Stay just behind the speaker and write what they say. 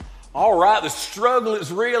All right, the struggle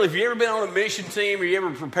is real. If you've ever been on a mission team or you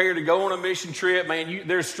ever prepared to go on a mission trip, man,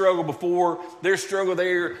 there's struggle before, there's struggle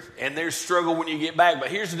there, and there's struggle when you get back. But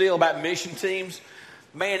here's the deal about mission teams.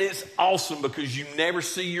 Man, it's awesome because you never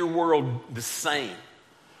see your world the same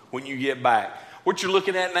when you get back. What you're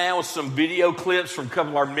looking at now is some video clips from a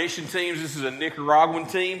couple of our mission teams. This is a Nicaraguan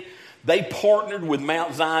team. They partnered with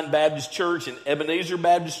Mount Zion Baptist Church and Ebenezer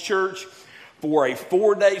Baptist Church for a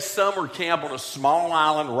 4-day summer camp on a small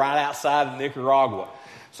island right outside of Nicaragua.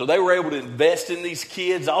 So they were able to invest in these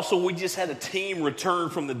kids. Also, we just had a team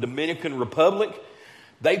return from the Dominican Republic.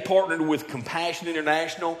 They partnered with Compassion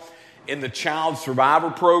International in the Child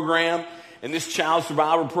Survivor Program. And this Child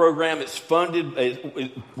Survivor Program is funded,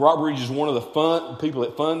 Rockbridge is one of the people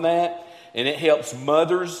that fund that. And it helps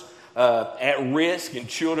mothers at risk and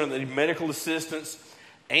children that need medical assistance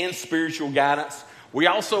and spiritual guidance. We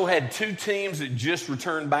also had 2 teams that just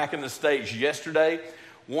returned back in the States yesterday.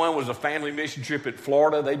 One was a family mission trip in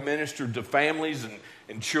Florida. They ministered to families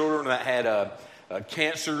and children that had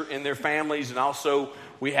cancer in their families. And also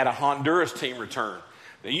we had a Honduras team return.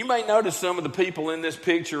 Now you may notice some of the people in this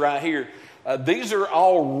picture right here. These are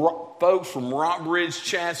all folks from Rockbridge,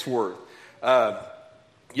 Chatsworth. Yeah,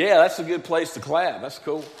 that's a good place to clap. That's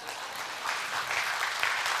cool.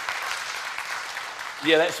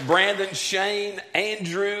 Yeah, that's Brandon, Shane,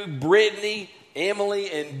 Andrew, Brittany,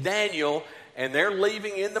 Emily, and Daniel. And they're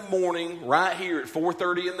leaving in the morning right here at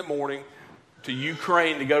 4:30 in the morning to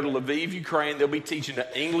Ukraine to go to Lviv, Ukraine. They'll be teaching an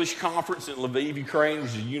English conference in Lviv, Ukraine,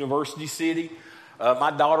 which is a university city. My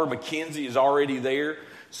daughter, Mackenzie, is already there.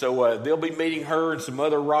 So they'll be meeting her and some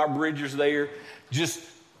other Rockbridgers there. Just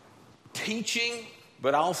teaching,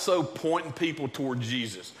 but also pointing people toward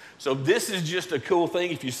Jesus. So this is just a cool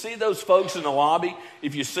thing. If you see those folks in the lobby,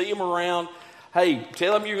 if you see them around, hey,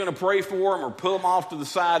 tell them you're going to pray for them or pull them off to the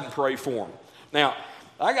side and pray for them. Now,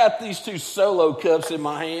 I got these 2 solo cups in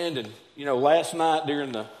my hand, and, last night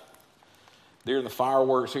during the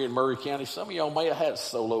fireworks here in Murray County, some of y'all may have had a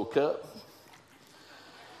solo cup.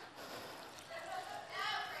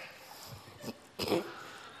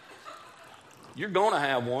 You're going to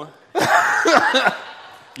have one.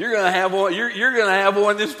 You're going to have one. You're going to have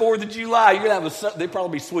one this 4th of July. You're going to have there'll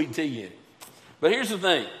probably be sweet tea in it. But here's the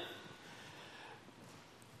thing.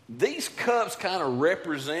 These cups kind of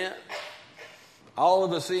represent all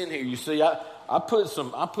of us in here. You see, I put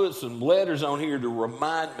some letters on here to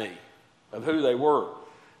remind me of who they were.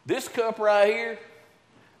 This cup right here,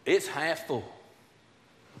 it's half full.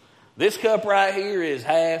 This cup right here is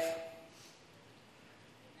half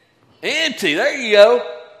empty. There you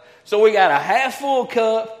go. So we got a half full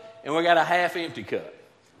cup and we got a half empty cup.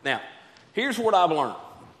 Now, here's what I've learned.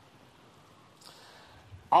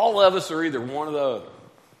 All of us are either one or the other.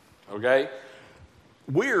 Okay?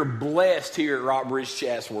 We are blessed here at Rockbridge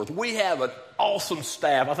Chatsworth. We have an awesome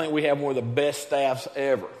staff. I think we have one of the best staffs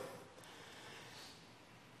ever.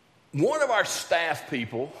 One of our staff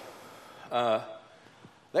people,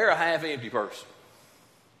 they're a half empty person.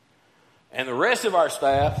 And the rest of our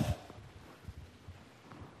staff,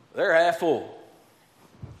 they're half full.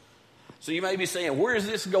 So you may be saying, where is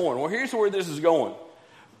this going? Well, here's where this is going.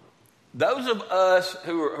 Those of us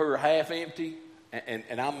who are half empty,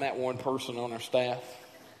 and I'm that one person on our staff,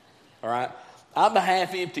 all right? I'm the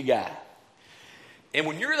half empty guy. And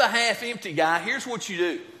when you're the half empty guy, here's what you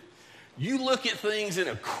do. You look at things in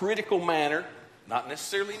a critical manner, not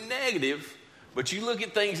necessarily negative, but you look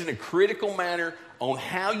at things in a critical manner on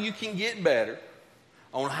how you can get better,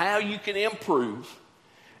 on how you can improve,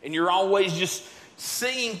 and you're always just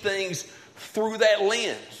seeing things through that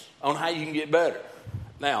lens on how you can get better.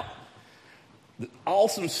 Now, the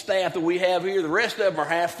awesome staff that we have here, the rest of them are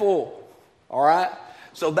half full, all right?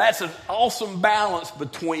 So that's an awesome balance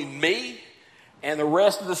between me and the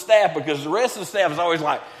rest of the staff, because the rest of the staff is always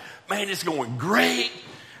like, man, it's going great.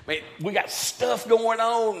 Man, we got stuff going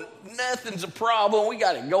on. Nothing's a problem. We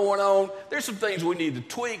got it going on. There's some things we need to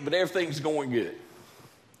tweak, but everything's going good.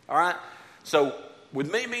 All right? So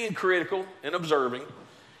with me being critical and observing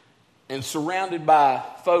and surrounded by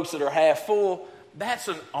folks that are half full, that's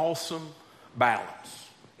an awesome balance.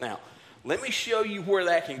 Now, let me show you where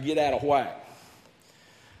that can get out of whack.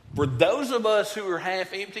 For those of us who are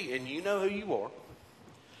half empty, and you know who you are,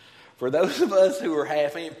 for those of us who are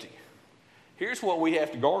half empty, here's what we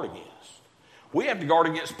have to guard against. We have to guard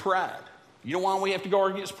against pride. You know why we have to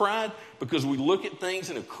guard against pride? Because we look at things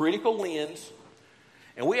in a critical lens,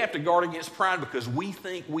 and we have to guard against pride because we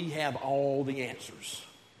think we have all the answers.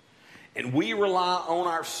 And we rely on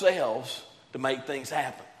ourselves to make things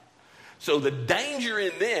happen. So the danger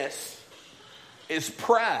in this is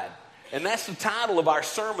pride. And that's the title of our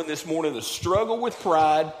sermon this morning, The Struggle with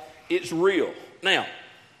Pride it's real. Now,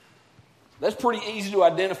 that's pretty easy to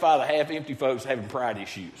identify the half-empty folks having pride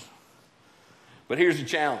issues. But here's the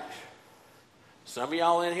challenge. Some of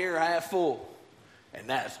y'all in here are half full, and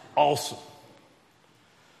that's awesome.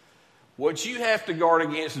 What you have to guard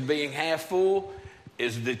against being half full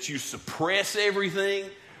is that you suppress everything,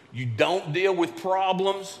 you don't deal with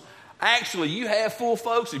problems. Actually, you half full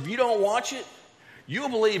folks, if you don't watch it, you'll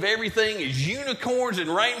believe everything is unicorns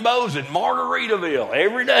and rainbows and Margaritaville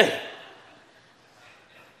every day.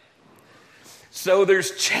 So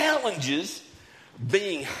there's challenges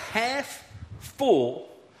being half full,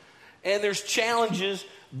 and there's challenges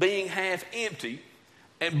being half empty,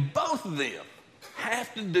 and both of them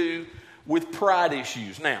have to do with pride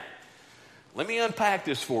issues. Now, let me unpack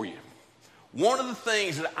this for you. One of the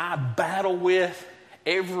things that I battle with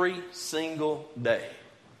every single day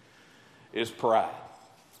is pride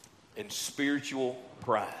and spiritual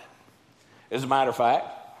pride. As a matter of fact,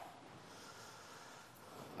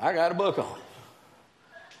 I got a book on it.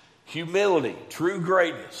 Humility, True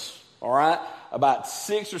Greatness. All right? About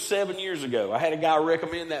 6 or 7 years ago, I had a guy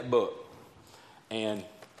recommend that book. And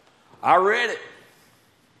I read it.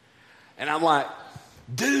 And I'm like,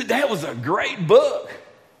 dude, that was a great book.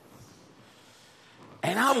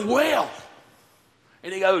 And I'm well.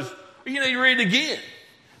 And he goes, well, you need to read it again.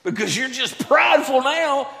 Because you're just prideful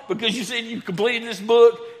now because you said you completed this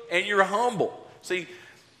book and you're humble. See,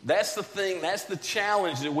 that's the thing, that's the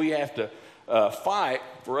challenge that we have to fight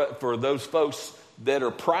for those folks that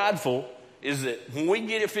are prideful, is that when we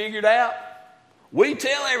get it figured out, we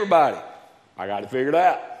tell everybody, I got it figured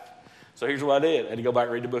out. So here's what I did. I had to go back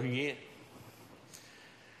and read the book again.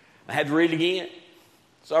 I had to read it again.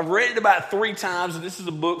 So I've read it about 3 times, and this is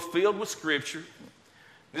a book filled with scripture.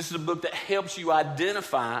 This is a book that helps you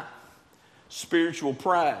identify spiritual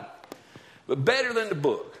pride. But better than the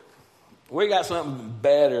book, we got something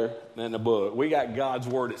better than the book. We got God's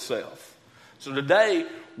Word itself. So today,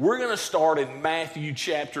 we're going to start in Matthew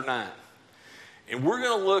chapter 9. And we're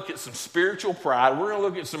going to look at some spiritual pride. We're going to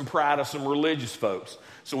look at some pride of some religious folks.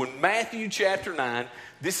 So in Matthew chapter 9,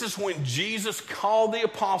 this is when Jesus called the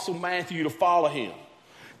apostle Matthew to follow him.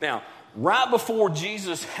 Now, right before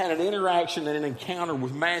Jesus had an interaction and an encounter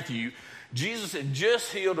with Matthew, Jesus had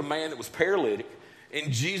just healed a man that was paralytic.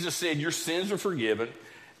 And Jesus said, your sins are forgiven.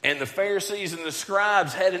 And the Pharisees and the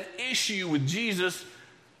scribes had an issue with Jesus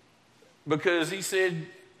because he said,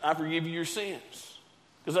 I forgive you your sins.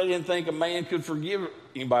 Because they didn't think a man could forgive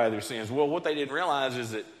anybody their sins. Well, what they didn't realize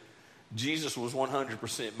is that Jesus was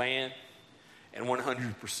 100% man and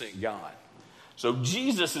 100% God. So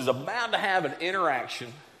Jesus is about to have an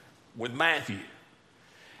interaction with Matthew.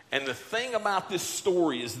 And the thing about this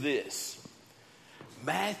story is this.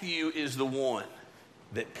 Matthew is the one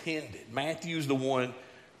that penned it. Matthew is the one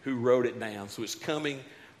who wrote it down. So it's coming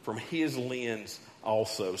from his lens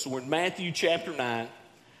also. So in Matthew chapter 9,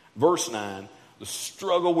 verse 9, the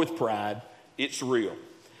struggle with pride, it's real.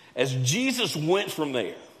 As Jesus went from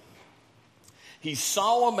there, he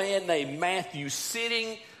saw a man named Matthew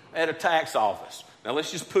sitting at a tax office. Now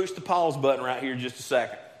let's just push the pause button right here just a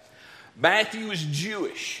second. Matthew is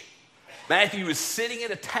Jewish. Matthew is sitting at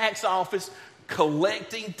a tax office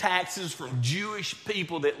collecting taxes from Jewish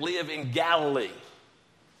people that live in Galilee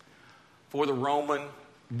for the Roman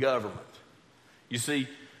government. You see,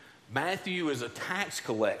 Matthew is a tax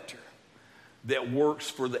collector that works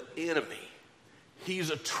for the enemy. He's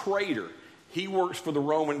a traitor. He works for the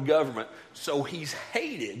Roman government. So he's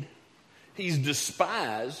hated, he's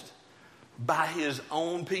despised by his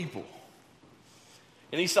own people.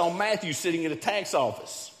 And he saw Matthew sitting at a tax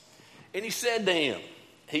office. And he said to him,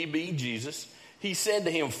 he being Jesus, he said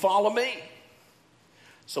to him, follow me.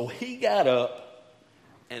 So he got up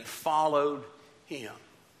and followed him.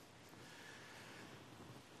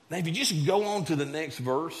 Now, if you just go on to the next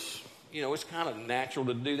verse, you know, it's kind of natural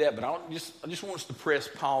to do that, but I just want us to press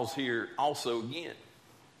pause here also again.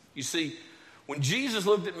 You see, when Jesus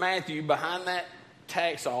looked at Matthew behind that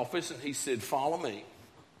tax office and he said, follow me,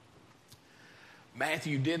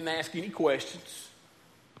 Matthew didn't ask any questions.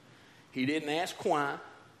 He didn't ask why.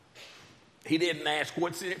 He didn't ask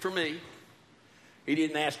what's in it for me. He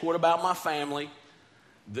didn't ask what about my family.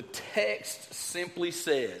 The text simply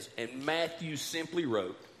says, and Matthew simply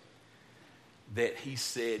wrote, that he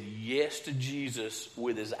said yes to Jesus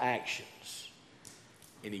with his actions.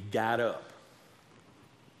 And he got up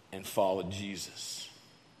and followed Jesus.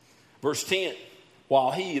 Verse 10,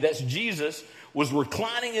 while he, that's Jesus, was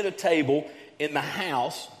reclining at a table in the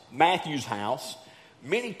house, Matthew's house,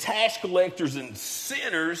 many tax collectors and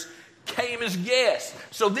sinners came as guests.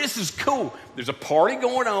 So this is cool. There's a party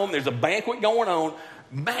going on. There's a banquet going on.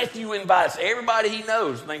 Matthew invites everybody he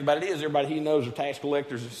knows. The thing about it is, everybody he knows are tax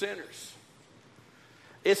collectors and sinners.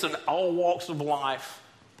 It's an all walks of life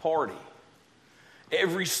party.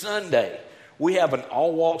 Every Sunday, we have an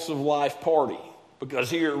all walks of life party.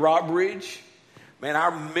 Because here at Rockbridge, man,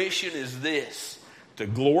 our mission is this: to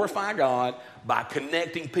glorify God by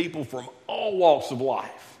connecting people from all walks of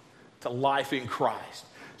life to life in Christ.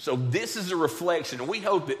 So this is a reflection, and we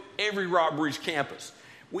hope that every Rockbridge campus,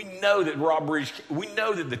 we know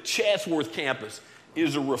that the Chatsworth campus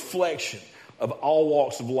is a reflection of all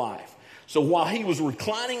walks of life. So while he was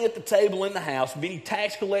reclining at the table in the house, many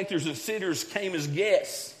tax collectors and sinners came as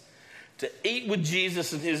guests to eat with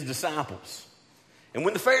Jesus and his disciples. And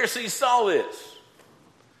when the Pharisees saw this,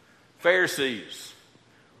 Pharisees,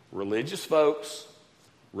 religious folks,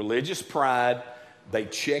 religious pride, they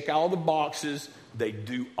check all the boxes, they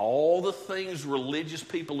do all the things religious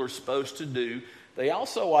people are supposed to do. They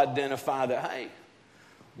also identify that, hey,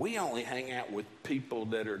 we only hang out with people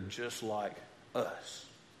that are just like us.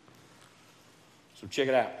 So check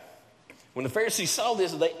it out. When the Pharisees saw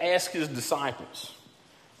this, they asked his disciples.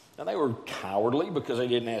 Now, they were cowardly because they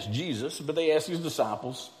didn't ask Jesus, but they asked his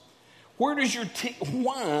disciples, why does your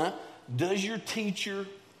teacher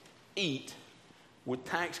eat with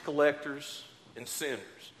tax collectors and sinners?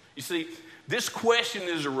 You see, this question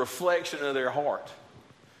is a reflection of their heart.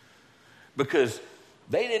 Because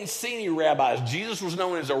they didn't see any rabbis. Jesus was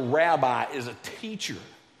known as a rabbi, as a teacher.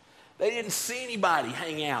 They didn't see anybody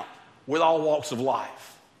hang out with all walks of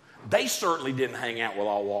life. They certainly didn't hang out with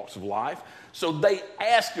all walks of life. So they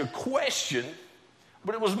asked a question,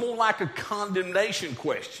 but it was more like a condemnation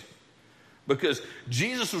question. Because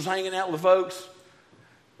Jesus was hanging out with folks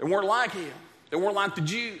that weren't like him. They weren't like the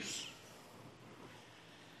Jews.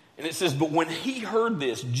 And it says, but when he heard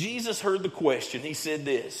this, Jesus heard the question. He said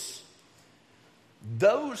this: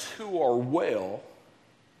 those who are well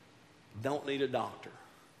don't need a doctor.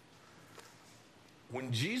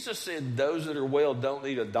 When Jesus said those that are well don't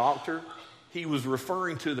need a doctor, he was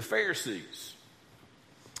referring to the Pharisees.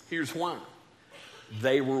 Here's why.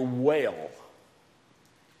 They were well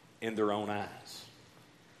in their own eyes.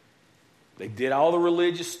 They did all the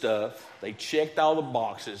religious stuff. They checked all the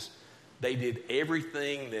boxes. They did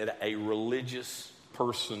everything that a religious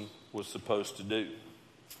person was supposed to do.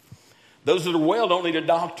 Those that are well don't need a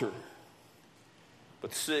doctor,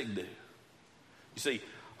 but the sick do. You see,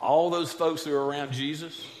 all those folks who are around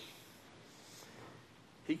Jesus,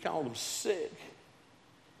 he called them sick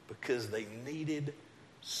because they needed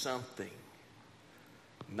something.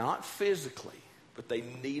 Not physically, but they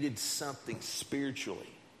needed something spiritually.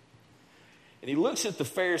 And he looks at the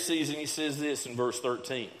Pharisees and he says this in verse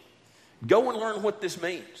 13. Go and learn what this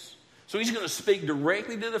means. So he's going to speak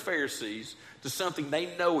directly to the Pharisees, to something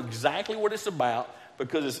they know exactly what it's about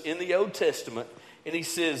because it's in the Old Testament. And he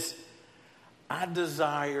says, I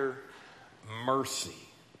desire mercy,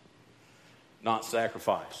 not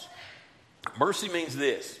sacrifice. Mercy means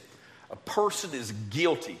this: a person is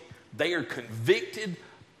guilty. They are convicted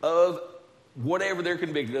of whatever they're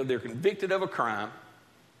convicted of. They're convicted of a crime,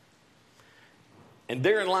 and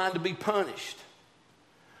they're in line to be punished.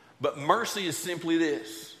 But mercy is simply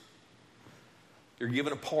this: they're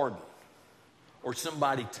given a pardon, or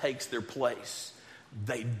somebody takes their place.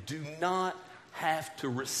 They do not have to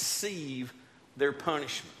receive their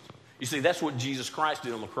punishment. You see, that's what Jesus Christ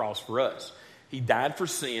did on the cross for us. He died for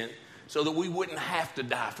sin so that we wouldn't have to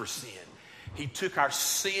die for sin. He took our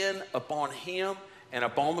sin upon him, and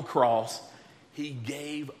upon the cross, he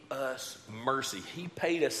gave us mercy. He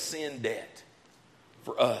paid a sin debt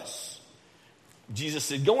for us. Jesus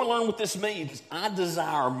said, go and learn what this means. I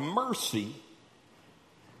desire mercy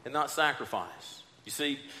and not sacrifice. You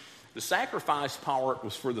see, the sacrifice part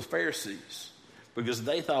was for the Pharisees because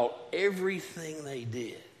they thought everything they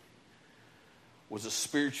did was a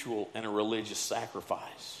spiritual and a religious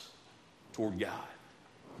sacrifice toward God.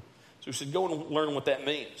 So he said, go and learn what that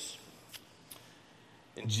means.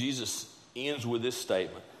 And Jesus ends with this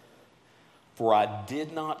statement: for I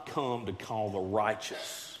did not come to call the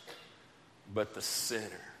righteous, but the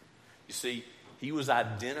sinner. You see, he was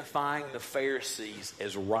identifying the Pharisees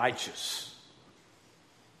as righteous,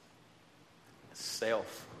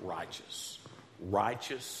 self-righteous,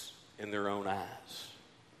 righteous in their own eyes.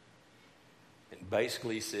 And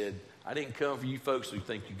basically he said, I didn't come for you folks who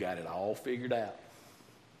think you got it all figured out.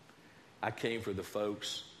 I came for the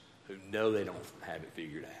folks who know they don't have it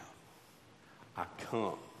figured out.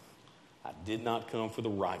 I did not come for the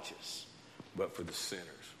righteous, but for the sinners.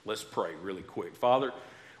 Let's pray really quick. Father,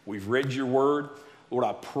 we've read your word. Lord,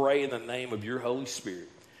 I pray in the name of your Holy Spirit,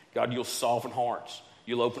 God, you'll soften hearts.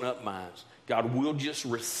 You'll open up minds. God, we'll just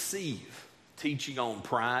receive teaching on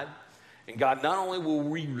pride. And God, not only will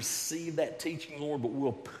we receive that teaching, Lord, but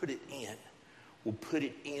we'll put it in. We'll put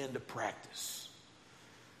it into practice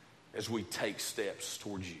as we take steps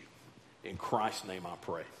towards you. In Christ's name I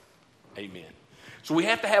pray. Amen. So we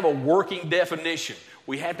have to have a working definition.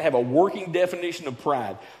 We have to have a working definition of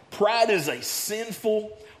pride. Pride is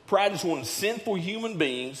when sinful human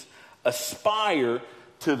beings aspire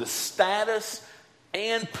to the status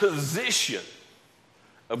and position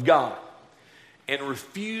of God and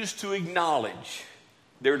refuse to acknowledge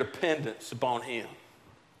their dependence upon Him.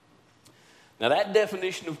 Now that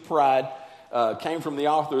definition of pride came from the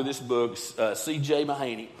author of this book, C.J.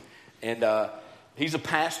 Mahaney. And he's a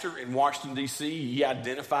pastor in Washington, D.C. He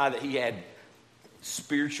identified that he had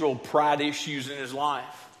spiritual pride issues in his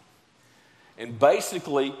life. And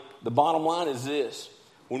basically, the bottom line is this.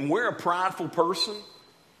 When we're a prideful person,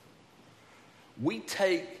 we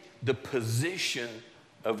take the position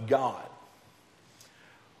of God.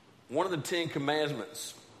 One of the 10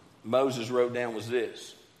 commandments Moses wrote down was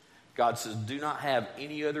this. God says, do not have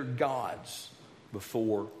any other gods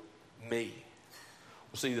before me.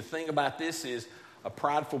 Well, see, the thing about this is a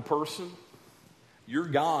prideful person, your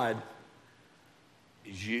God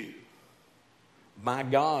is you. My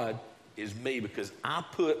God is me because I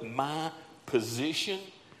put my position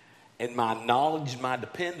and my knowledge, my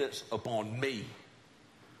dependence upon me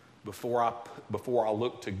before I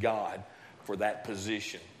look to God for that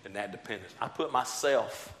position and that dependence. I put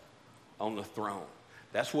myself on the throne.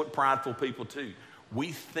 That's what prideful people do.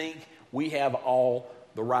 We think we have all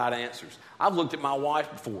the right answers. I've looked at my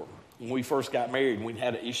wife before when we first got married and we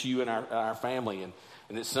had an issue in our family and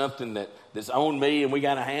it's something that's on me and we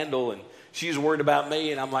got to handle and she's worried about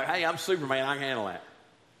me and I'm like, hey, I'm Superman, I can handle that.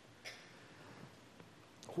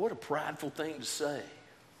 What a prideful thing to say.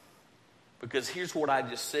 Because here's what I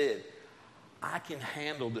just said. I can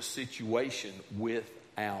handle the situation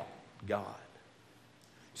without God.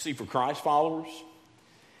 See, for Christ followers,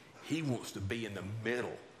 He wants to be in the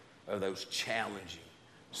middle of those challenging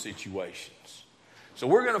situations. So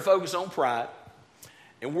we're going to focus on pride.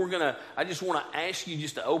 And I just want to ask you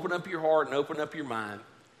just to open up your heart and open up your mind.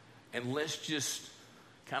 And let's just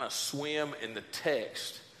kind of swim in the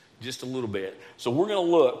text just a little bit. So we're going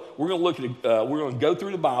to go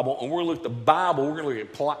through the Bible, and we're going to look at the Bible. We're going to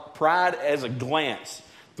look at pride as a glance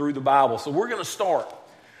through the Bible. So we're going to start.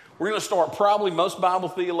 We're going to start, probably most Bible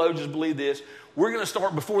theologians believe this, we're going to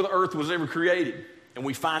start before the earth was ever created. And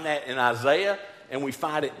we find that in Isaiah, and we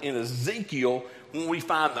find it in Ezekiel when we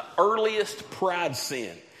find the earliest pride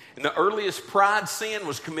sin. And the earliest pride sin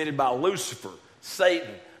was committed by Lucifer,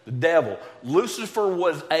 Satan, the devil. Lucifer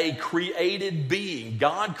was a created being.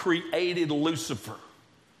 God created Lucifer.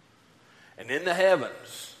 And in the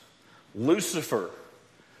heavens, Lucifer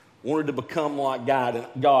wanted to become like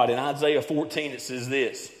God. In Isaiah 14, it says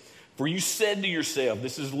this, for you said to yourself,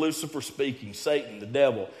 this is Lucifer speaking, Satan, the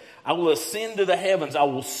devil, I will ascend to the heavens. I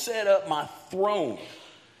will set up my throne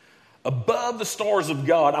above the stars of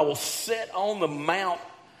God. I will sit on the mount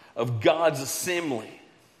of God's assembly.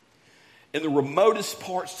 In the remotest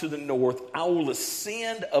parts to the north, I will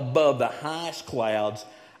ascend above the highest clouds.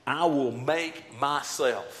 I will make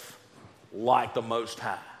myself like the Most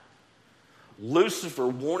High. Lucifer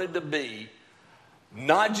wanted to be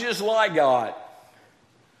not just like God,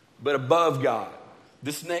 but above God.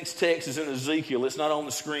 This next text is in Ezekiel. It's not on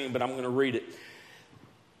the screen, but I'm going to read it.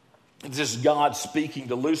 It's just God speaking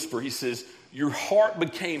to Lucifer. He says, your heart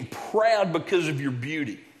became proud because of your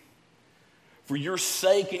beauty. For your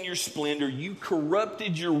sake and your splendor, you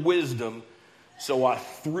corrupted your wisdom, so I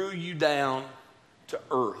threw you down to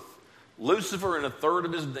earth. Lucifer and a third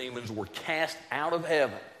of his demons were cast out of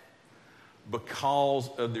heaven because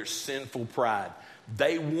of their sinful pride.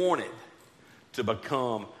 They wanted to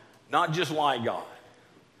become not just like God,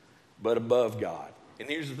 but above God. And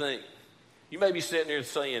here's the thing. You may be sitting there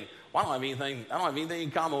saying, well, I don't have anything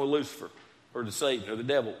in common with Lucifer or the Satan or the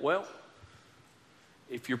devil. Well,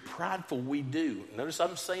 if you're prideful, we do. Notice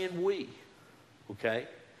I'm saying we, okay?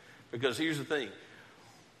 Because here's the thing.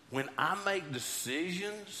 When I make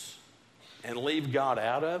decisions and leave God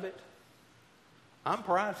out of it, I'm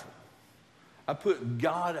prideful. I put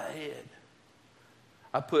God ahead.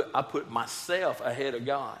 I put myself ahead of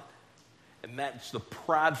God. And that's the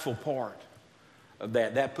prideful part of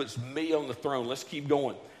that. That puts me on the throne. Let's keep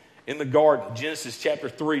going. In the garden, Genesis chapter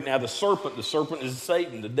 3, now the serpent is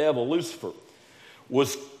Satan, the devil, Lucifer,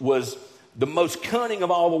 was the most cunning of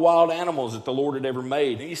all the wild animals that the Lord had ever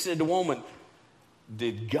made. And he said to the woman,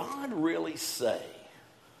 did God really say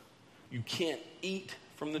you can't eat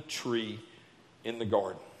from the tree in the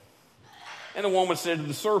garden? And the woman said to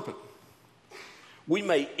the serpent, We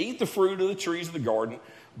may eat the fruit of the trees of the garden,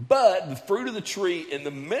 but the fruit of the tree in the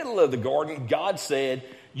middle of the garden, God said,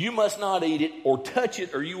 you must not eat it or touch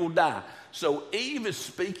it or you will die. So Eve is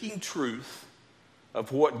speaking truth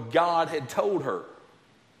of what God had told her.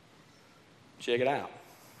 Check it out.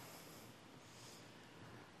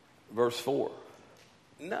 Verse 4.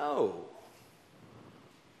 No,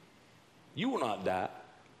 you will not die,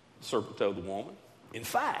 the serpent told the woman. In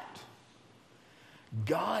fact,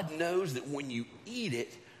 God knows that when you eat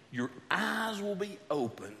it, your eyes will be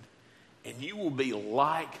opened and you will be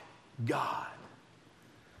like God,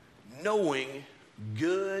 knowing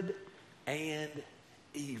good and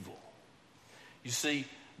evil. You see,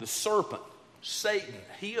 the serpent, Satan,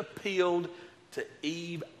 he appealed to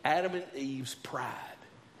Eve, Adam and Eve's pride,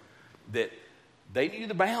 that they knew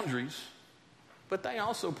the boundaries, but they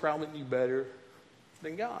also probably knew better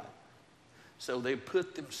than God. So they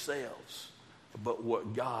put themselves above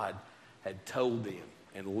what God had told them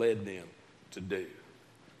and led them to do.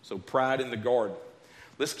 So pride in the garden.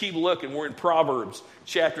 Let's keep looking. We're in Proverbs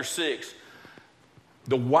chapter 6.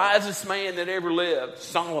 The wisest man that ever lived,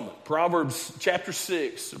 Solomon. Proverbs chapter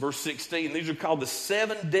 6, verse 16. These are called the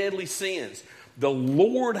 7 deadly sins. The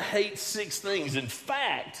Lord hates 6 things. In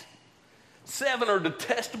fact, 7 are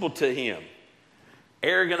detestable to him.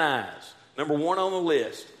 Arrogant eyes. Number 1 on the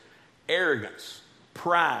list. Arrogance.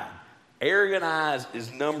 Pride. Arrogant eyes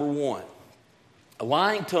is number 1. A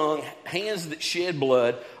lying tongue, hands that shed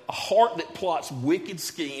blood, a heart that plots wicked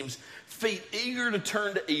schemes, feet eager to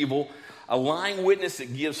turn to evil, a lying witness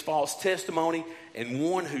that gives false testimony, and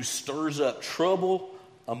one who stirs up trouble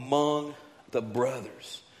among the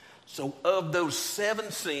brothers. So of those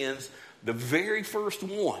 7 sins, the very first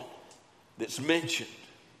one that's mentioned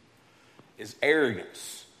is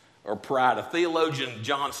arrogance or pride. A theologian,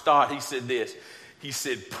 John Stott, he said this. He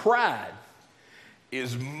said, pride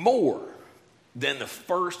is more than the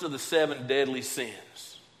first of the 7 deadly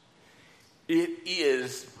sins. It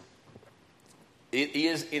is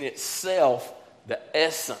in itself the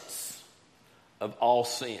essence of all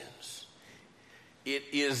sins. It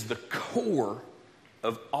is the core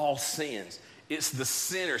of all sins. It's the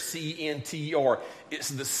center, C-E-N-T-E-R. It's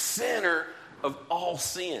the center of all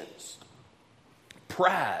sins.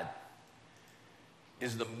 Pride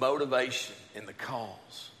is the motivation and the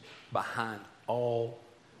cause behind all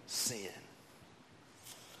sin.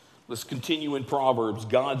 Let's continue in Proverbs,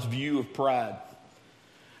 God's view of pride.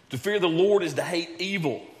 To fear the Lord is to hate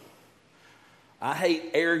evil. I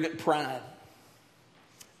hate arrogant pride,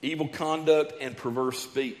 evil conduct, and perverse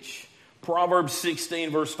speech. Proverbs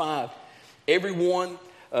 16, verse 5. Everyone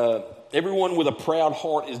with a proud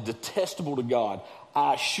heart is detestable to God.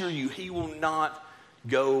 I assure you, he will not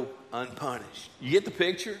go unpunished. You get the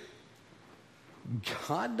picture?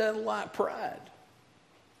 God doesn't like pride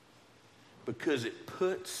because it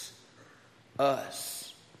puts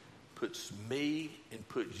me and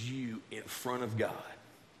puts you in front of God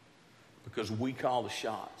because we call the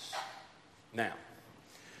shots. Now,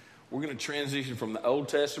 we're going to transition from the Old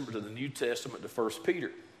Testament to the New Testament to 1 Peter.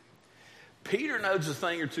 Peter knows a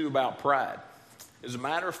thing or two about pride. As a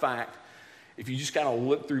matter of fact, if you just kind of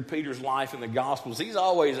look through Peter's life in the Gospels, he's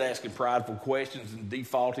always asking prideful questions and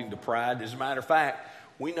defaulting to pride. As a matter of fact,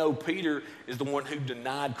 we know Peter is the one who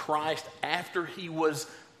denied Christ after he was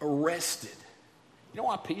arrested. You know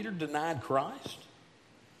why Peter denied Christ?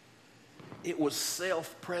 It was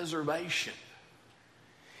self-preservation.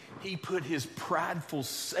 He put his prideful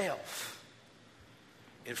self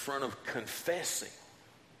in front of confessing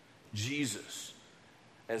Jesus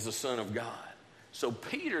as the Son of God. So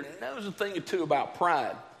Peter knows a thing or two about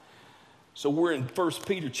pride. So we're in 1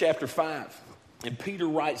 Peter chapter 5. And Peter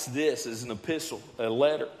writes this as an epistle, a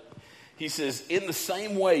letter. He says, in the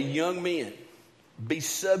same way, young men, be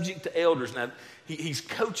subject to elders. Now, he's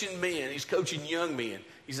coaching men. He's coaching young men.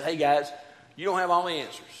 He says, hey guys, you don't have all the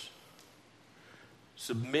answers.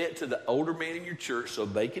 Submit to the older men in your church so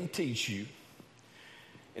they can teach you.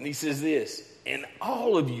 And he says this, and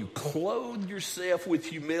all of you clothe yourself with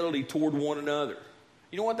humility toward one another.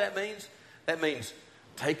 You know what that means? That means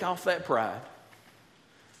take off that pride,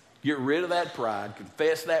 get rid of that pride,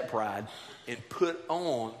 confess that pride, and put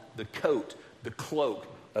on the coat, the cloak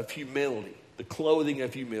of humility, the clothing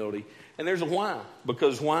of humility. And there's a why.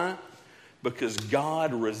 Because why? Because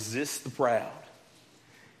God resists the proud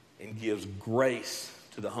and gives grace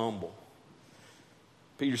to the humble.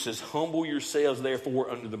 Peter says, humble yourselves,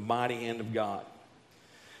 therefore, under the mighty hand of God,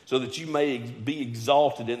 so that you may be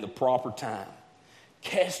exalted in the proper time,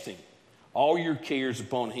 casting all your cares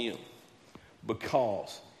upon him,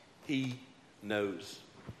 because he knows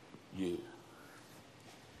you.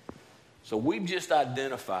 So we've just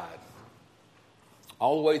identified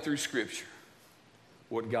all the way through Scripture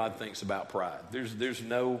what God thinks about pride. There's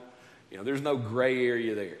no gray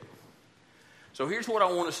area there. So here's what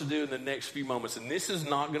I want us to do in the next few moments, and this is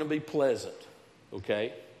not going to be pleasant,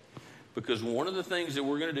 okay? Because one of the things that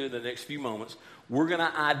we're going to do in the next few moments, we're going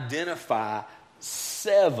to identify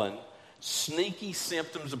 7 sneaky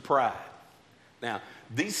symptoms of pride. Now,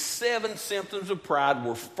 these 7 symptoms of pride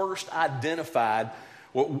were first identified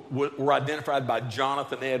by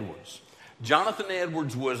Jonathan Edwards. Jonathan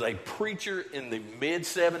Edwards was a preacher in the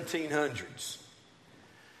mid-1700s.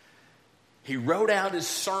 He wrote out his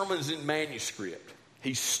sermons in manuscript.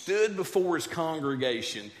 He stood before his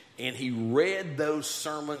congregation and he read those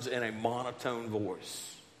sermons in a monotone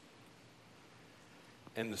voice.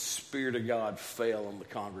 And the Spirit of God fell on the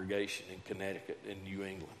congregation in Connecticut, in New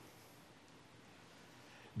England.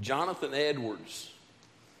 Jonathan Edwards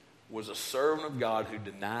was a servant of God who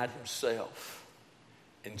denied himself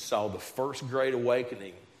and saw the first Great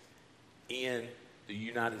Awakening in the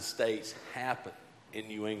United States happen in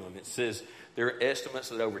New England. It says there are estimates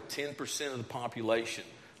that over 10% of the population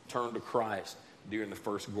turned to Christ during the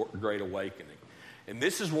first Great Awakening. And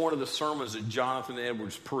this is one of the sermons that Jonathan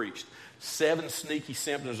Edwards preached. 7 sneaky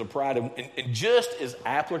symptoms of pride. And just as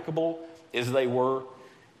applicable as they were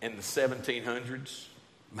in the 1700s,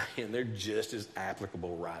 man, they're just as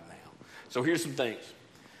applicable right now. So here's some things.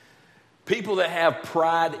 People that have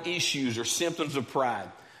pride issues or symptoms of pride,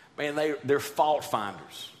 man, they're fault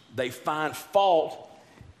finders. They find fault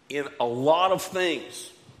in a lot of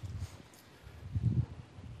things.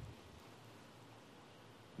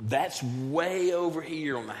 That's way over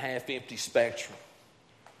here on the half-empty spectrum.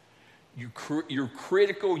 You're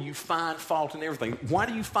critical, you find fault in everything. Why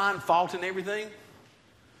do you find fault in everything?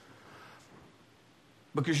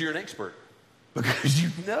 Because you're an expert. Because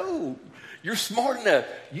you're smart enough.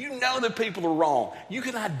 You know that people are wrong. You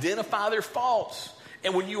can identify their faults.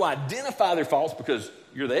 And when you identify their faults, because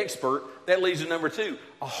you're the expert, that leads to number 2,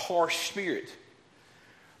 a harsh spirit.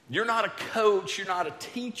 You're not a coach, you're not a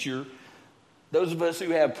teacher. Those of us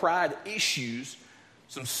who have pride issues,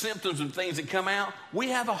 some symptoms and things that come out, we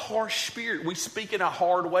have a harsh spirit. We speak in a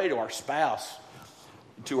hard way to our spouse,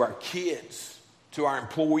 to our kids, to our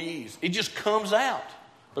employees. It just comes out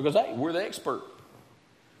because, hey, we're the expert.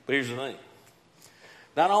 But here's the thing.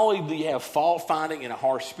 Not only do you have fault finding and a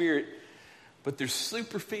harsh spirit, but there's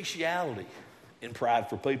superficiality in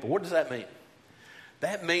prideful people. What does that mean?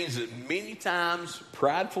 That means that many times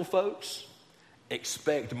prideful folks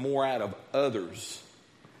expect more out of others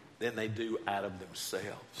than they do out of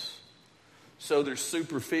themselves. So they're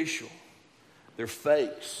superficial. They're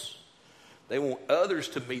fakes. They want others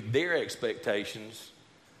to meet their expectations,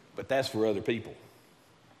 but that's for other people,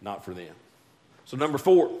 not for them. So number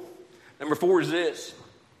 4. Number 4 is this.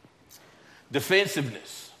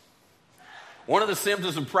 Defensiveness. One of the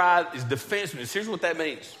symptoms of pride is defensiveness. Here's what that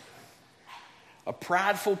means. A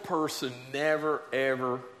prideful person never,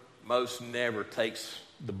 ever, most never takes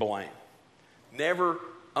the blame. Never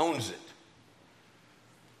owns it.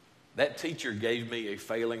 That teacher gave me a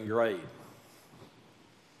failing grade.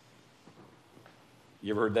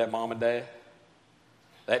 You ever heard that, Mom and Dad?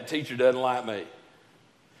 That teacher doesn't like me.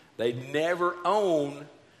 They never own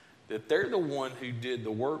that they're the one who did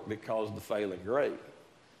the work that caused the failing grade.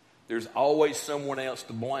 There's always someone else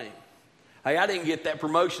to blame. Hey, I didn't get that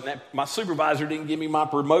promotion. My supervisor didn't give me my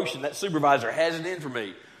promotion. That supervisor has it in for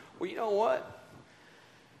me. Well, you know what?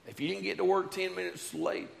 If you didn't get to work 10 minutes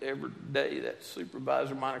late every day, that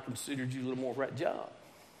supervisor might have considered you a little more for that job.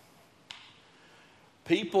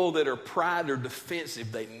 People that are pride or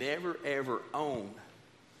defensive, they never, ever own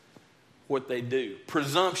what they do.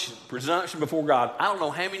 Presumption before God. I don't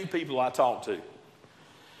know how many people I talk to.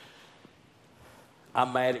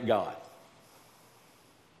 I'm mad at God.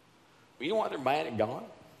 You know why they're mad at God?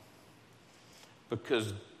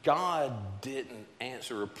 Because God didn't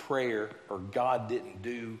answer a prayer, or God didn't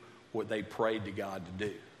do what they prayed to God to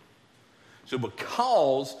do. So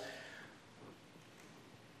because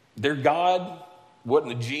their God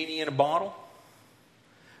wasn't a genie in a bottle,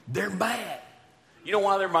 they're mad. You know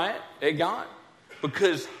why they're mad at God?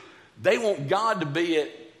 Because they want God to be at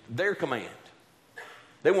their command.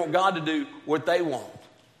 They want God to do what they want.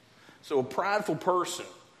 So a prideful person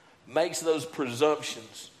makes those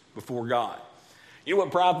presumptions before God. You know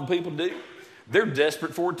what prideful people do? They're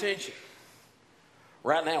desperate for attention.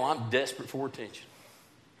 Right now, I'm desperate for attention.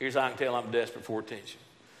 Here's how I can tell I'm desperate for attention.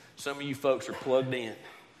 Some of you folks are plugged in.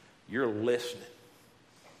 You're listening.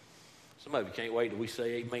 Some of you can't wait till we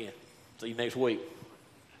say amen. See you next week.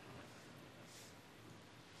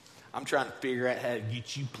 I'm trying to figure out how to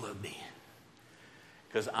get you plugged in.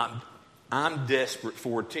 Because I'm desperate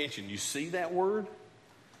for attention. You see that word?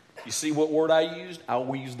 You see what word I used? I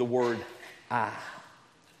used the word I.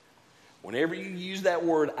 Whenever you use that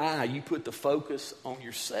word I, you put the focus on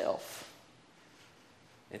yourself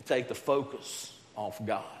and take the focus off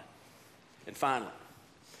God. And finally,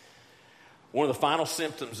 one of the final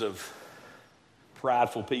symptoms of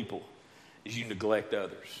prideful people is you neglect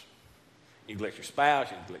others. You neglect your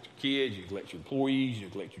spouse, you neglect your kids, you neglect your employees, you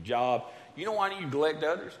neglect your job. You know why you neglect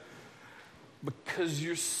others? Because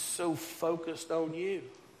you're so focused on you.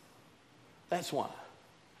 That's why.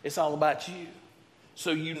 It's all about you.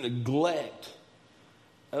 So you neglect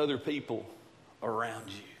other people around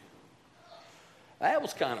you. That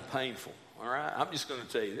was kind of painful, all right? I'm just going to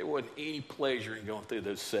tell you, there wasn't any pleasure in going through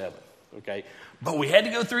those 7, okay? But we had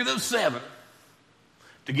to go through those 7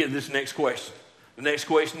 to get to this next question. The next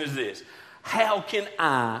question is this: how can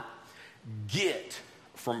I get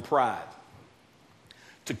from pride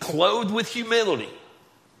to clothed with humility?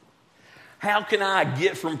 How can I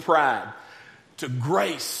get from pride to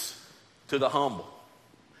grace to the humble?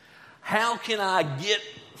 How can I get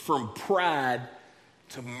from pride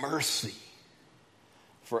to mercy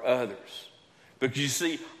for others? Because you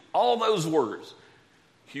see, all those words,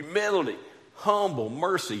 humility, humble,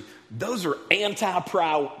 mercy, those are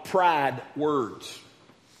anti-pride words.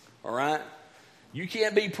 All right? You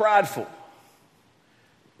can't be prideful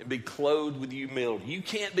and be clothed with humility. You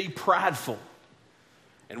can't be prideful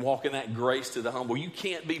and walk in that grace to the humble. You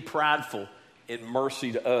can't be prideful in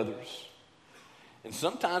mercy to others. And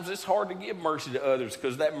sometimes it's hard to give mercy to others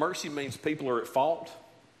because that mercy means people are at fault.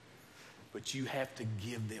 But you have to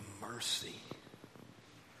give them mercy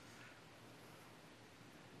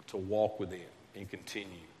to walk with them and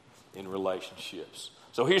continue in relationships.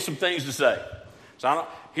 So here's some things to say.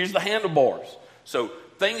 Here's the handlebars. So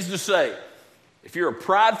things to say. If you're a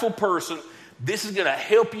prideful person, this is going to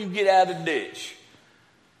help you get out of the ditch.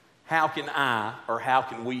 How can I or how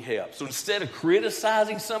can we help? So instead of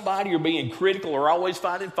criticizing somebody or being critical or always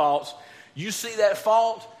finding faults, you see that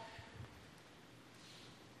fault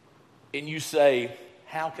and you say,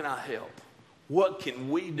 how can I help? What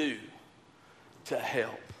can we do to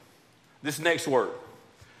help? This next word.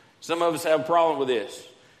 Some of us have a problem with this.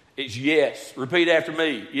 It's yes. Repeat after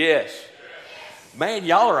me. Yes. Man,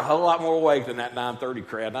 y'all are a whole lot more awake than that 9:30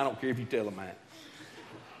 crowd. And I don't care if you tell them that.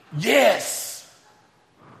 Yes.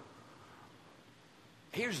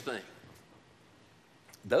 Here's the thing.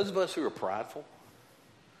 Those of us who are prideful,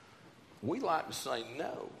 we like to say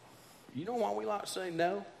no. You know why we like to say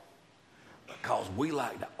no? Because we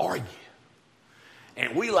like to argue.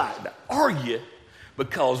 And we like to argue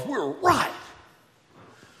because we're right.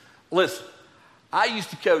 Listen, I used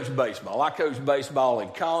to coach baseball. I coached baseball in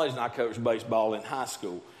college and I coached baseball in high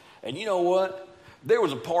school. And you know what? There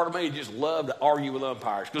was a part of me that just loved to argue with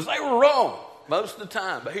umpires because they were wrong most of the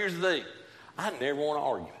time. But here's the thing. I never won an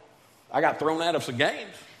argument. I got thrown out of some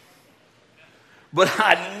games. But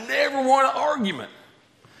I never won an argument.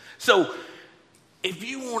 So if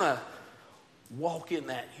you want to walk in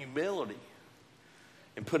that humility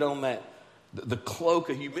and put on that the cloak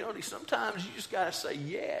of humility, sometimes you just got to say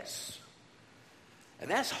yes.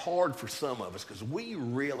 And that's hard for some of us because we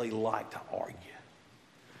really like to argue.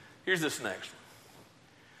 Here's this next one.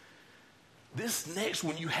 This next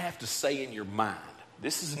one you have to say in your mind.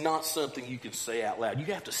 This is not something you can say out loud. You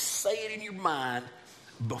have to say it in your mind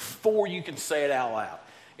before you can say it out loud.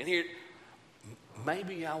 And here,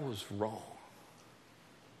 maybe I was wrong.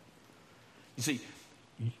 You see,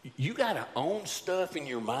 you got to own stuff in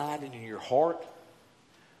your mind and in your heart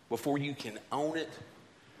before you can own it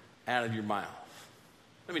out of your mouth.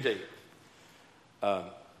 Let me tell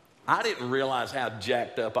you, I didn't realize how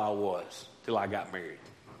jacked up I was till I got married.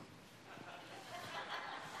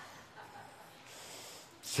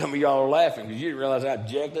 Some of y'all are laughing because you didn't realize how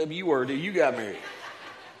jacked up you were till you got married.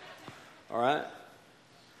 All right?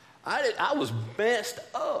 I was messed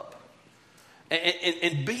up.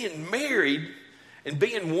 And being married and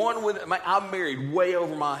being one with, I'm married way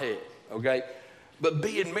over my head, okay? But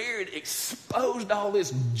being married exposed all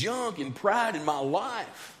this junk and pride in my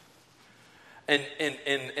life. And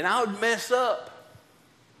I would mess up.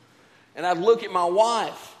 And I'd look at my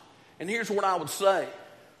wife, and here's what I would say.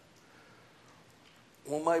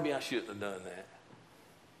 Well, maybe I shouldn't have done that.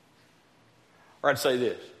 Or I'd say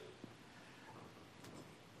this.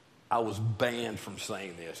 I was banned from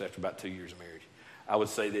saying this after about 2 years of marriage. I would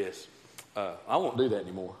say this. I won't do that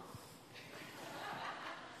anymore.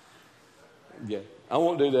 Yeah, I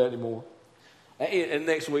won't do that anymore. And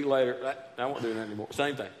next week later, I won't do that anymore.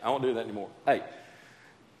 Same thing. I won't do that anymore. Hey,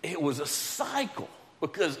 it was a cycle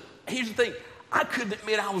because here's the thing. I couldn't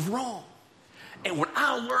admit I was wrong. And when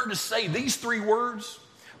I learned to say these 3 words,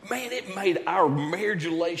 Man, it made our marriage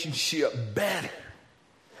relationship better.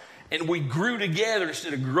 And we grew together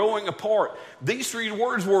instead of growing apart. These 3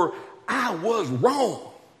 words were, I was wrong.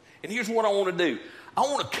 And here's what I want to do. I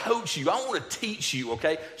want to coach you. I want to teach you,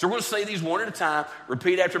 okay? So we're going to say these one at a time.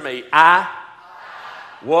 Repeat after me. I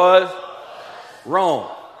was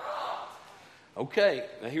wrong. Okay,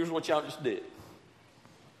 now here's what y'all just did.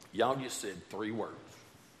 Y'all just said 3 words.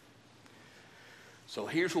 So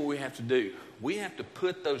here's what we have to do. We have to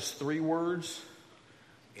put those 3 words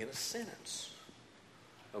in a sentence.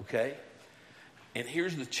 Okay? And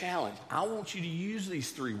here's the challenge. I want you to use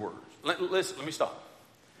these 3 words. Listen, let me stop.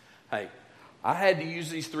 Hey, I had to use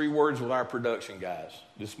these 3 words with our production guys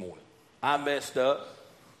this morning. I messed up.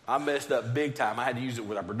 I messed up big time. I had to use it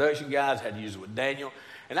with our production guys. I had to use it with Daniel.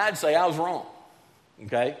 And I'd say I was wrong.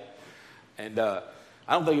 Okay? And I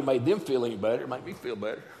don't think it made them feel any better. It made me feel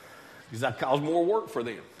better. Because I caused more work for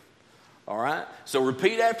them. All right? So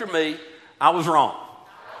repeat after me. I was wrong.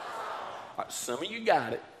 All right, some of you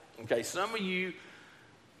got it. Okay? Some of you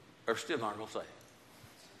are still not going to say it.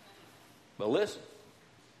 But listen.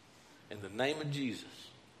 In the name of Jesus.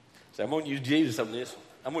 So I'm going to use Jesus on this one.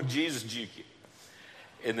 I'm going to Jesus juke you.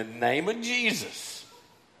 In the name of Jesus,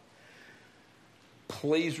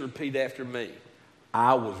 please repeat after me.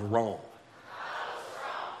 I was wrong. I was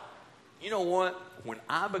wrong. You know what? When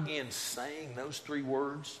I began saying those 3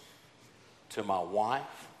 words to my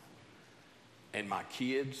wife and my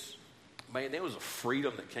kids, man, there was a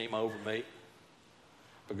freedom that came over me.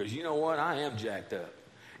 Because you know what? I am jacked up.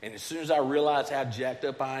 And as soon as I realized how jacked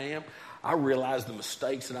up I am, I realized the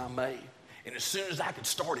mistakes that I made. And as soon as I could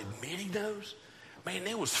start admitting those, man,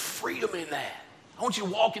 there was freedom in that. I want you to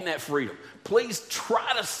walk in that freedom. Please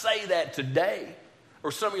try to say that today.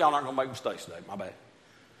 Or some of y'all aren't going to make mistakes today. My bad.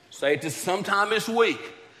 Say it to sometime this week.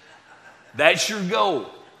 That's your goal.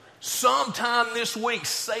 Sometime this week,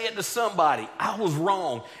 say it to somebody. I was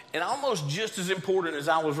wrong. And almost just as important as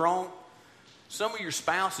I was wrong, some of your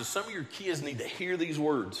spouses, some of your kids need to hear these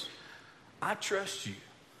words. I trust you.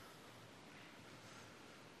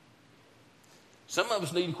 Some of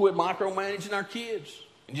us need to quit micromanaging our kids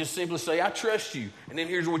and just simply say, I trust you. And then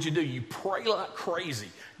here's what you do. You pray like crazy.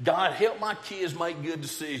 God, help my kids make good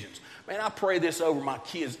decisions. Man, I pray this over my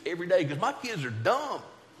kids every day because my kids are dumb.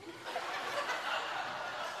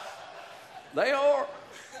 They are.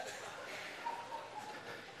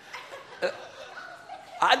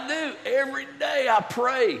 I do. Every day I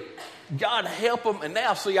pray. God help them. And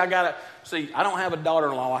now, I don't have a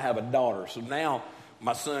daughter-in-law. I have a daughter. So now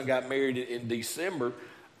my son got married in December.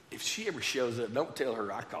 If she ever shows up, don't tell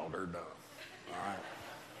her I called her dumb. All right?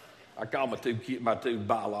 I call my two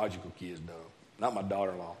biological kids dumb. Not my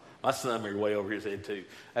daughter-in-law. My son married way over his head too.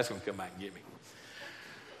 That's going to come back and get me.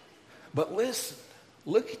 But listen.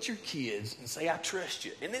 Look at your kids and say, I trust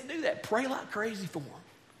you. And then do that. Pray like crazy for them.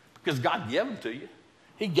 Because God gave them to you.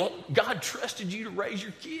 God trusted you to raise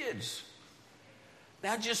your kids.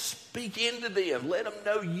 Now just speak into them. Let them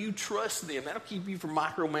know you trust them. That'll keep you from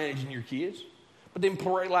micromanaging your kids. But then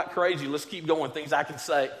pray like crazy. Let's keep going. Things I can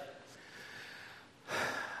say.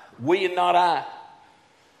 We and not I.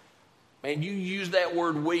 Man, you use that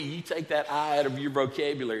word we. You take that I out of your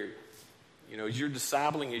vocabulary. You know, as you're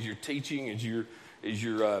discipling, as you're teaching, as you're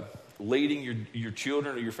leading your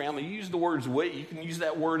children or your family, you use the words we. You can use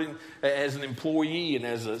that word as an employee and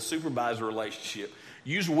as a supervisor relationship.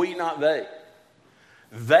 Use we, not they.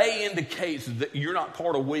 They indicates that you're not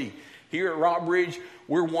part of we. Here at Rock Bridge,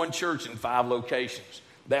 we're one church in 5 locations.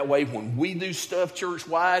 That way, when we do stuff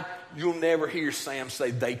church-wide, you'll never hear Sam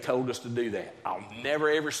say, they told us to do that. I'll never,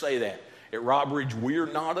 ever say that. At Rock Bridge, we're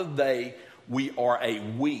not a they. We are a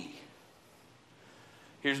we.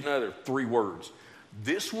 Here's another 3 words.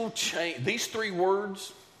 This will change. These 3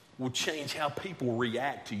 words will change how people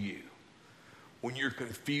react to you when you're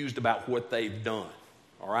confused about what they've done.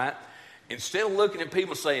 All right? Instead of looking at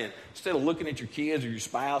people saying, instead of looking at your kids or your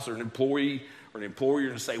spouse or an employee or an employer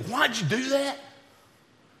and say, why'd you do that?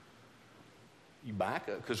 You back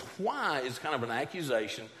up. Because why is kind of an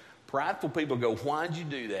accusation. Prideful people go, why'd you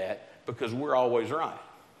do that? Because we're always right.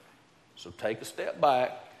 So take a step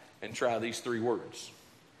back and try these 3 words.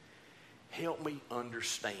 Help me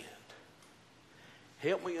understand.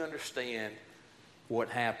 Help me understand what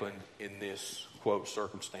happened in this, quote,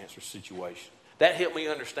 circumstance or situation. That help me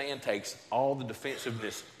understand takes all the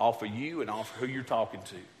defensiveness off of you and off of who you're talking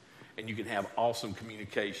to. And you can have awesome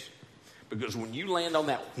communication. Because when you land on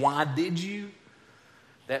that, why did you?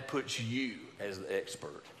 That puts you as the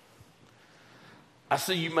expert. I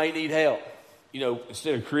see you may need help. You know,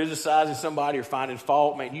 instead of criticizing somebody or finding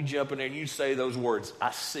fault, man, you jump in there and you say those words,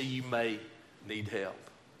 I see you may need help.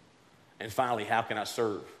 And finally, how can I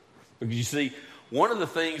serve? Because you see, one of the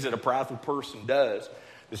things that a prideful person does,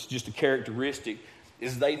 that's just a characteristic,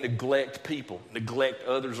 is they neglect people, neglect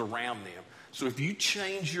others around them. So if you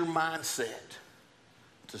change your mindset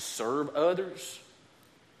to serve others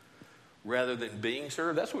rather than being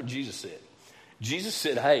served, that's what Jesus said. Jesus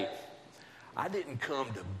said, hey, I didn't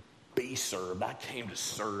come to be served. I came to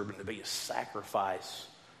serve and to be a sacrifice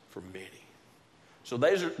for many. So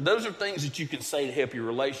those are things that you can say to help your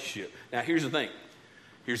relationship. Now, here's the thing.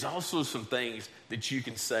 Here's also some things that you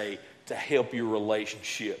can say to help your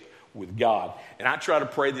relationship with God. And I try to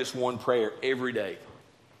pray this one prayer every day.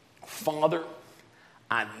 Father,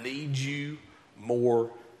 I need you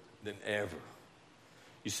more than ever.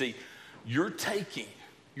 You see, you're taking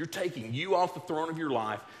you off the throne of your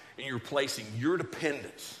life and you're placing your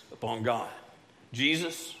dependence upon God.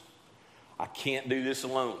 Jesus, I can't do this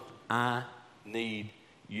alone. I need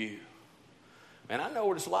you. And I know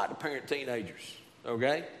what it's like to parent teenagers,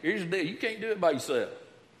 okay? Here's the deal. You can't do it by yourself.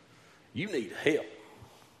 You need help.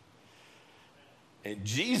 And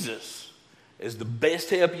Jesus is the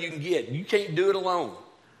best help you can get. You can't do it alone.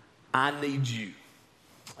 I need you.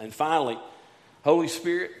 And finally, Holy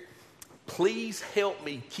Spirit, please help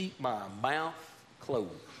me keep my mouth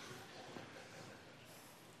closed.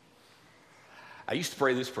 I used to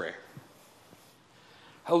pray this prayer.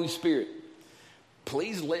 Holy Spirit,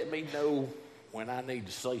 please let me know when I need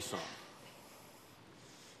to say something.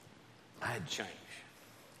 I had to change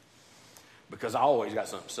because I always got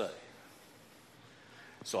something to say.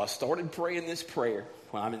 So I started praying this prayer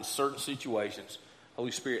when I'm in certain situations.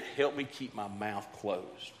 Holy Spirit, help me keep my mouth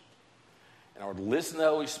closed. And I would listen to the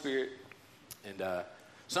Holy Spirit, and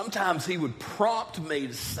sometimes he would prompt me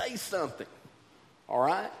to say something. All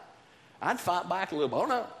right? I'd fight back a little bit. Oh,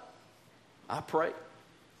 no. I pray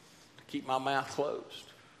to keep my mouth closed.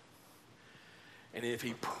 And if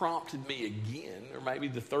he prompted me again, or maybe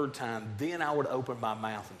the third time, then I would open my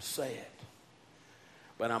mouth and say it.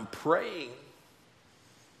 But I'm praying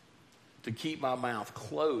to keep my mouth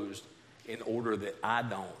closed in order that I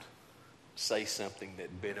don't say something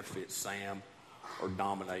that benefits Sam or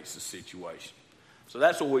dominates the situation. So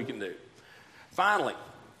that's what we can do. Finally,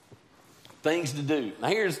 things to do. Now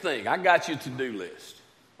here's the thing. I got you a to-do list.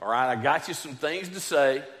 All right? I got you some things to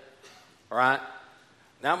say. All right?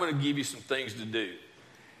 Now I'm going to give you some things to do.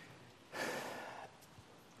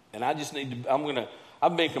 And I just need to,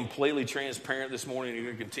 I've been completely transparent this morning, and I'm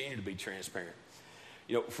going to continue to be transparent.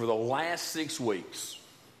 You know, for the last 6 weeks,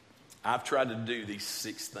 I've tried to do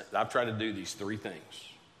these 3 things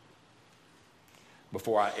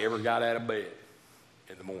before I ever got out of bed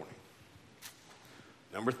in the morning.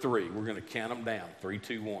 Number 3, we're going to count them down. 3,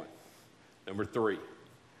 2, 1. Number 3,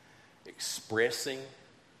 expressing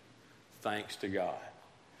thanks to God.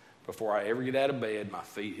 Before I ever get out of bed, my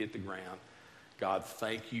feet hit the ground. God,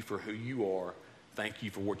 thank you for who you are. Thank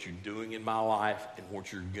you for what you're doing in my life and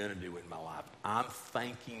what you're going to do in my life. I'm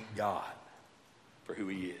thanking God for who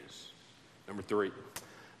he is. Number 3.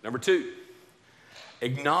 Number 2,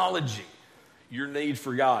 acknowledging your need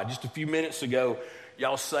for God. Just a few minutes ago,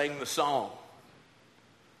 y'all sang the song,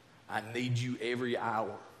 I need you every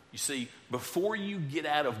hour. You see, before you get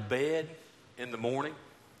out of bed in the morning,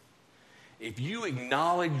 if you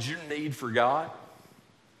acknowledge your need for God,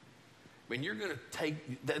 I mean, you're going to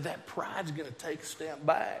take, that pride's going to take a step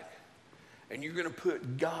back. And you're going to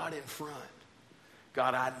put God in front.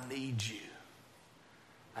 God, I need you.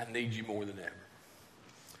 I need you more than ever.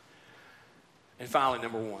 And finally,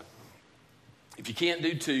 number 1. If you can't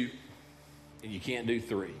do 2 and you can't do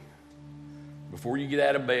 3, before you get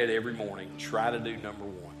out of bed every morning, try to do number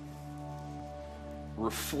 1.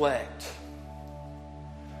 Reflect.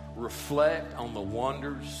 Reflect on the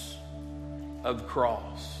wonders of the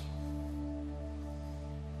cross.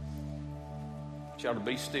 I want y'all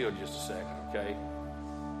to be still just a second, okay?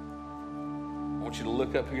 I want you to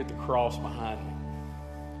look up here at the cross behind me.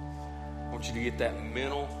 I want you to get that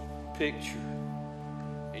mental picture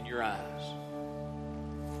in your eyes.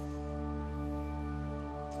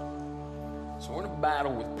 So we're in a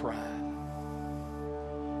battle with pride.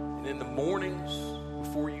 And in the mornings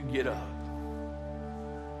before you get up,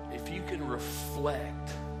 if you can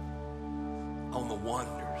reflect on the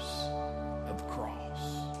wonders of the cross.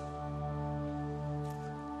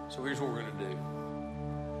 So here's what we're going to do.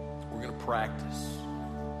 We're going to practice.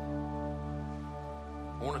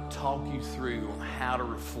 I want to talk you through on how to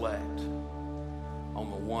reflect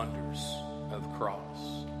on the wonders of the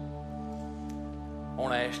cross. I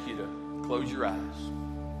want to ask you to close your eyes.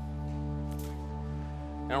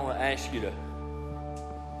 And I want to ask you to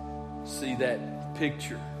see that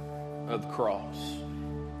picture of the cross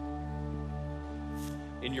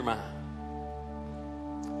in your mind.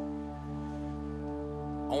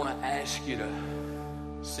 I want to ask you to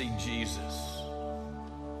see Jesus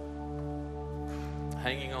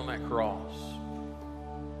hanging on that cross.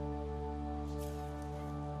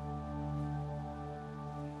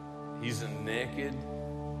 He's a naked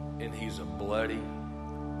and he's a bloody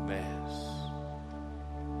mess.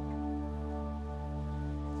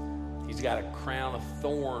 He's got a crown of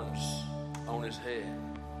thorns on his head.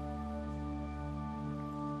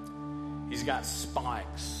 He's got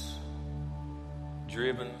spikes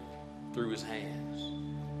driven through his hands.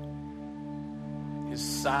 His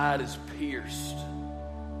side is pierced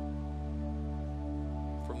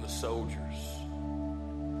from the soldiers.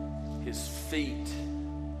 His feet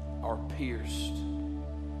are pierced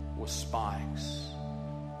with spikes.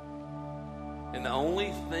 And the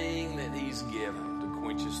only thing that he's given to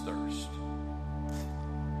quench his thirst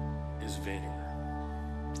is vinegar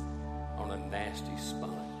on a nasty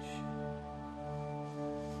sponge.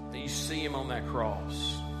 Now you see him on that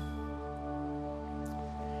cross.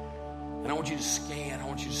 And I want you to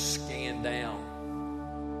scan down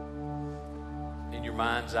in your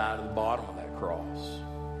mind's eye to the bottom of that cross.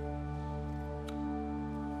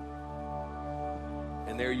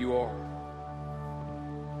 And there you are.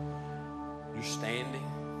 You're standing,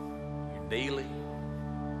 you're kneeling,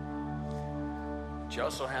 but you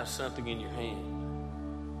also have something in your hand.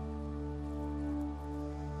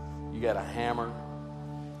 You got a hammer,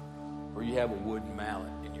 or you have a wooden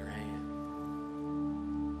mallet in your hand.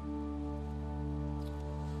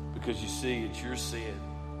 Because you see, it's your sin,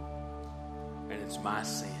 and it's my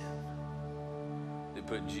sin that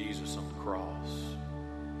put Jesus on the cross.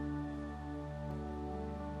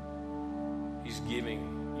 He's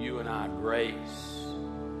giving you and I grace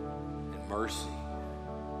and mercy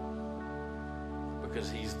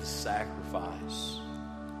because he's the sacrifice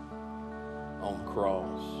on the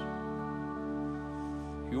cross.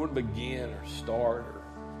 If you want to begin or start or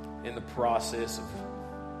in the process of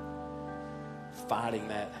fighting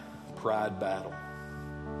that pride battle,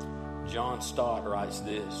 John Stott writes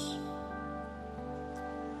this: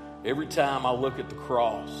 every time I look at the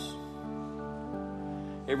cross,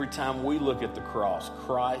 every time we look at the cross,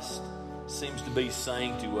 Christ seems to be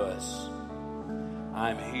saying to us,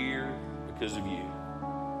 I'm here because of you.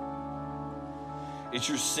 It's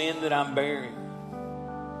your sin that I'm bearing.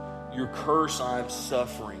 Your curse I'm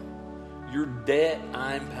suffering. Your debt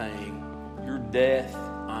I'm paying. Your death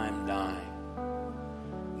I'm dying.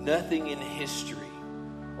 Nothing in history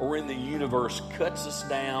or in the universe cuts us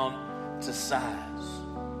down to size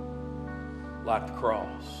like the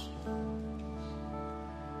cross.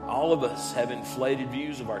 All of us have inflated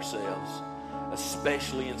views of ourselves,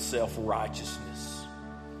 especially in self-righteousness,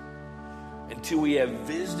 until we have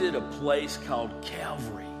visited a place called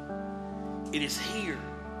Calvary. It is here,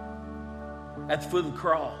 at the foot of the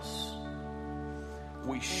cross,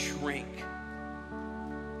 we shrink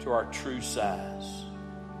to our true size.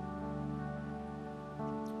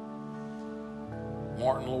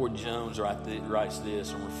 Martin Lloyd-Jones writes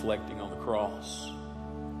this in reflecting on the cross.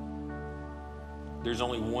 There's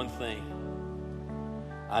only one thing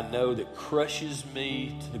I know that crushes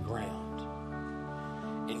me to the ground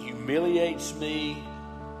and humiliates me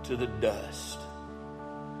to the dust,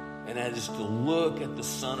 and that is to look at the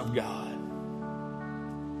Son of God,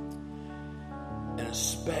 and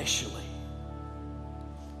especially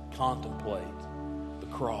contemplate the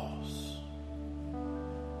cross.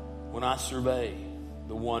 When I survey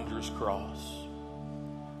the wondrous cross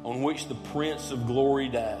on which the Prince of Glory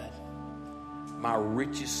died, my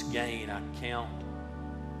richest gain I count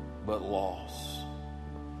but loss,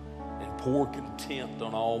 and pour contempt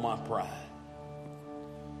on all my pride.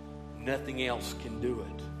 Nothing else can do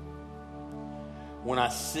it. When I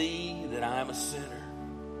see that I am a sinner,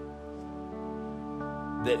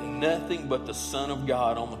 that nothing but the Son of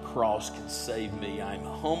God on the cross can save me, I am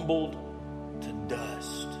humbled to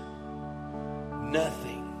dust.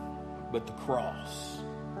 Nothing but the cross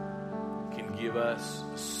can give us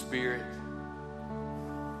a spirit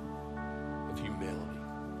of humility.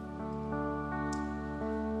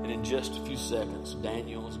 And in just a few seconds,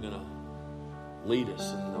 Daniel is going to lead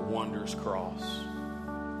us in the wondrous cross.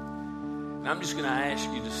 And I'm just going to ask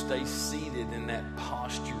you to stay seated in that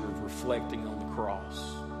posture of reflecting on the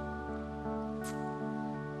cross.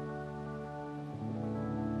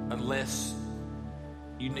 Unless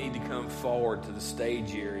you need to come forward to the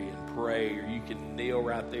stage area and pray, or you can kneel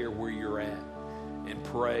right there where you're at and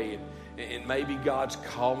pray. And maybe God's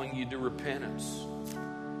calling you to repentance.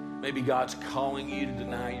 Maybe God's calling you to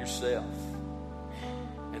deny yourself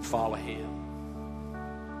and follow Him.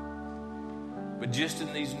 But just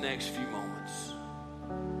in these next few moments,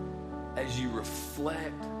 as you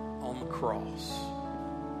reflect on the cross,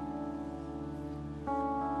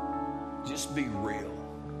 Just be real.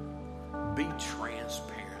 Be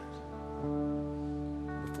transparent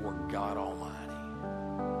before God Almighty,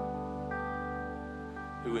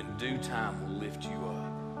 who in due time will lift you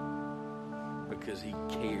up because He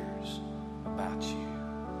cares about you.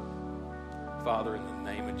 Father, in the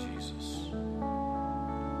name of Jesus,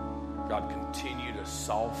 God, continue to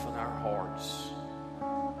soften our hearts,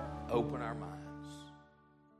 open our minds.